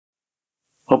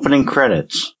Opening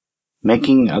credits.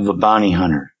 Making of a Bounty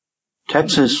Hunter.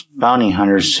 Texas Bounty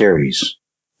Hunters series.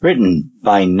 Written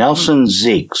by Nelson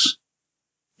Zekes.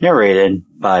 Narrated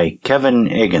by Kevin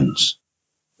Eggins.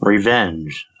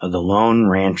 Revenge of the Lone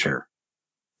Rancher.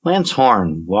 Lance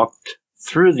Horn walked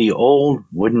through the old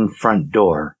wooden front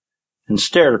door and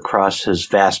stared across his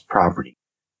vast property.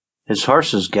 His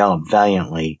horses galloped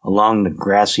valiantly along the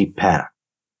grassy paddock.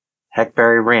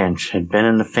 Hackberry Ranch had been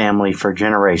in the family for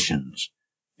generations,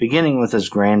 beginning with his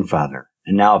grandfather,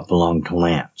 and now it belonged to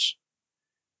Lance.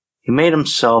 He made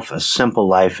himself a simple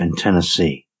life in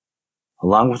Tennessee.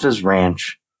 Along with his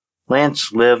ranch,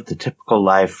 Lance lived the typical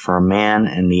life for a man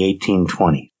in the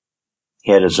 1820s.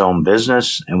 He had his own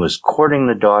business and was courting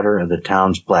the daughter of the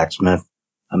town's blacksmith,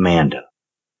 Amanda.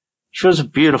 She was a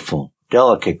beautiful,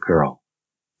 delicate girl,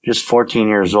 just 14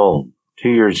 years old, 2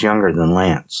 years younger than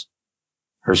Lance.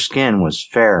 Her skin was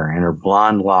fair and her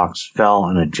blonde locks fell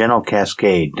in a gentle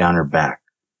cascade down her back.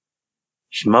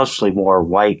 She mostly wore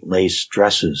white lace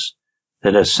dresses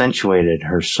that accentuated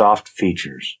her soft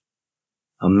features.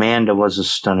 Amanda was a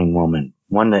stunning woman,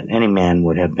 one that any man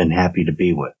would have been happy to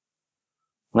be with.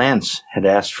 Lance had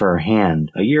asked for her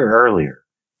hand a year earlier,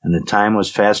 and the time was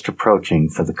fast approaching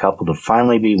for the couple to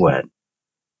finally be wed.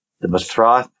 The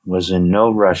betrothed was in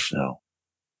no rush, though.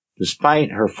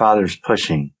 Despite her father's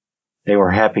pushing, they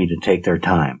were happy to take their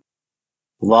time.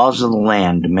 The laws of the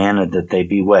land demanded that they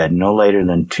be wed no later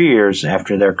than 2 years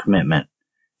after their commitment,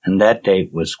 and that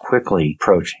date was quickly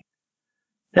approaching.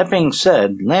 That being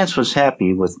said, Lance was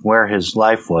happy with where his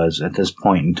life was at this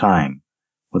point in time,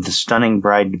 with the stunning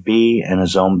bride-to-be and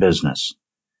his own business.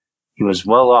 He was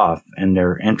well off in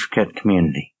their intricate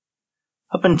community.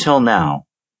 Up until now,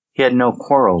 he had no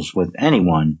quarrels with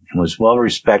anyone and was well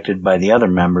respected by the other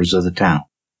members of the town.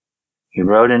 He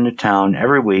rode into town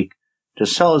every week to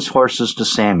sell his horses to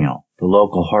Samuel, the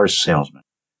local horse salesman.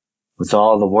 With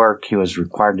all the work he was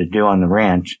required to do on the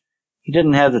ranch, he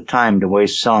didn't have the time to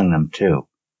waste selling them too.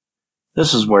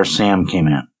 This is where Sam came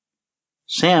in.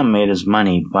 Sam made his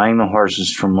money buying the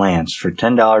horses from Lance for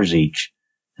 $10 each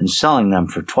and selling them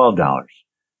for $12,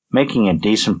 making a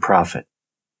decent profit.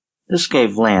 This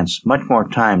gave Lance much more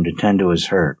time to tend to his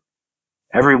herd.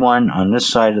 Everyone on this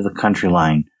side of the country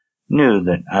line knew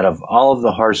that out of all of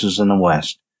the horses in the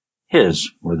West, his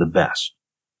were the best.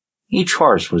 Each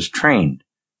horse was trained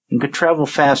and could travel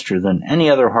faster than any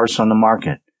other horse on the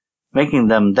market, making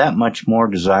them that much more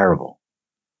desirable.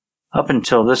 Up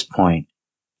until this point,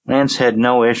 Lance had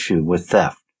no issue with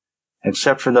theft.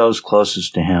 Except for those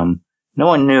closest to him, no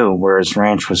one knew where his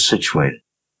ranch was situated.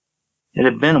 It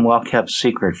had been a well-kept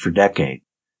secret for decades.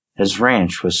 His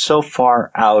ranch was so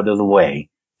far out of the way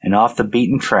and off the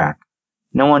beaten track,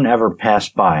 no one ever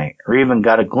passed by or even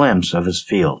got a glimpse of his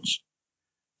fields.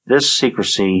 This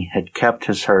secrecy had kept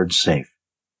his herd safe.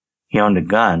 He owned a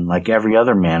gun like every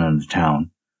other man in the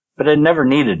town, but had never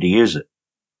needed to use it.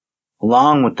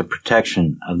 Along with the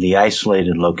protection of the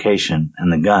isolated location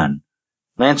and the gun,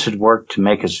 Lance had worked to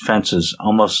make his fences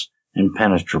almost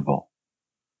impenetrable.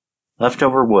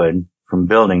 Leftover wood from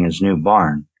building his new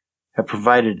barn had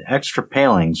provided extra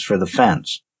palings for the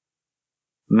fence.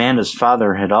 Amanda's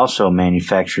father had also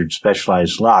manufactured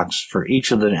specialized locks for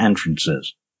each of the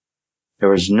entrances. There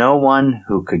was no one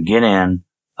who could get in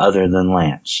other than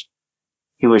Lance.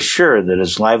 He was sure that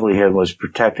his livelihood was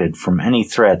protected from any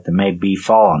threat that may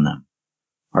befall on them,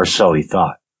 or so he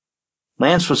thought.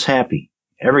 Lance was happy.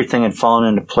 Everything had fallen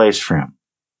into place for him.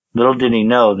 Little did he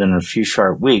know that in a few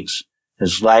short weeks,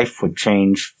 his life would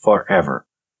change forever.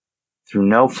 Through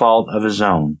no fault of his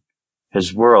own,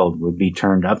 his world would be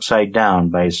turned upside down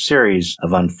by a series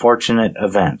of unfortunate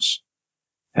events.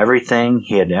 Everything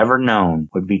he had ever known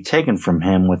would be taken from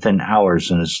him within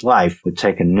hours, and his life would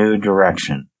take a new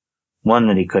direction, one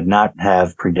that he could not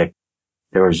have predicted.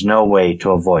 There was no way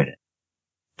to avoid it.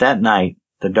 That night,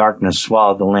 the darkness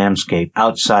swallowed the landscape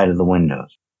outside of the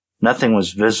windows. Nothing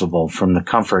was visible from the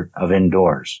comfort of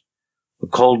indoors. The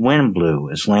cold wind blew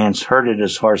as Lance herded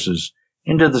his horses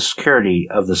into the security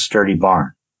of the sturdy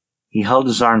barn. He held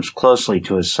his arms closely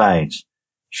to his sides,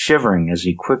 shivering as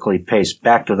he quickly paced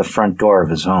back to the front door of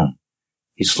his home.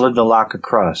 He slid the lock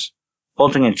across,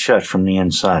 bolting it shut from the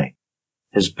inside.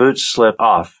 His boots slipped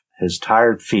off his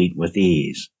tired feet with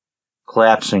ease,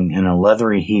 collapsing in a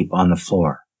leathery heap on the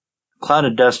floor. A cloud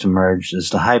of dust emerged as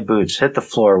the high boots hit the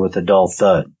floor with a dull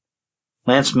thud.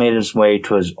 Lance made his way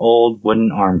to his old wooden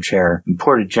armchair and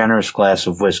poured a generous glass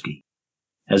of whiskey.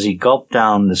 As he gulped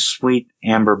down the sweet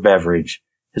amber beverage,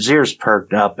 his ears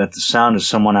perked up at the sound of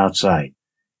someone outside.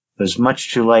 It was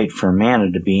much too late for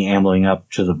Amanda to be ambling up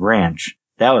to the ranch,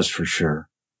 that was for sure.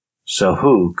 So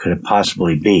who could it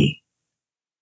possibly be?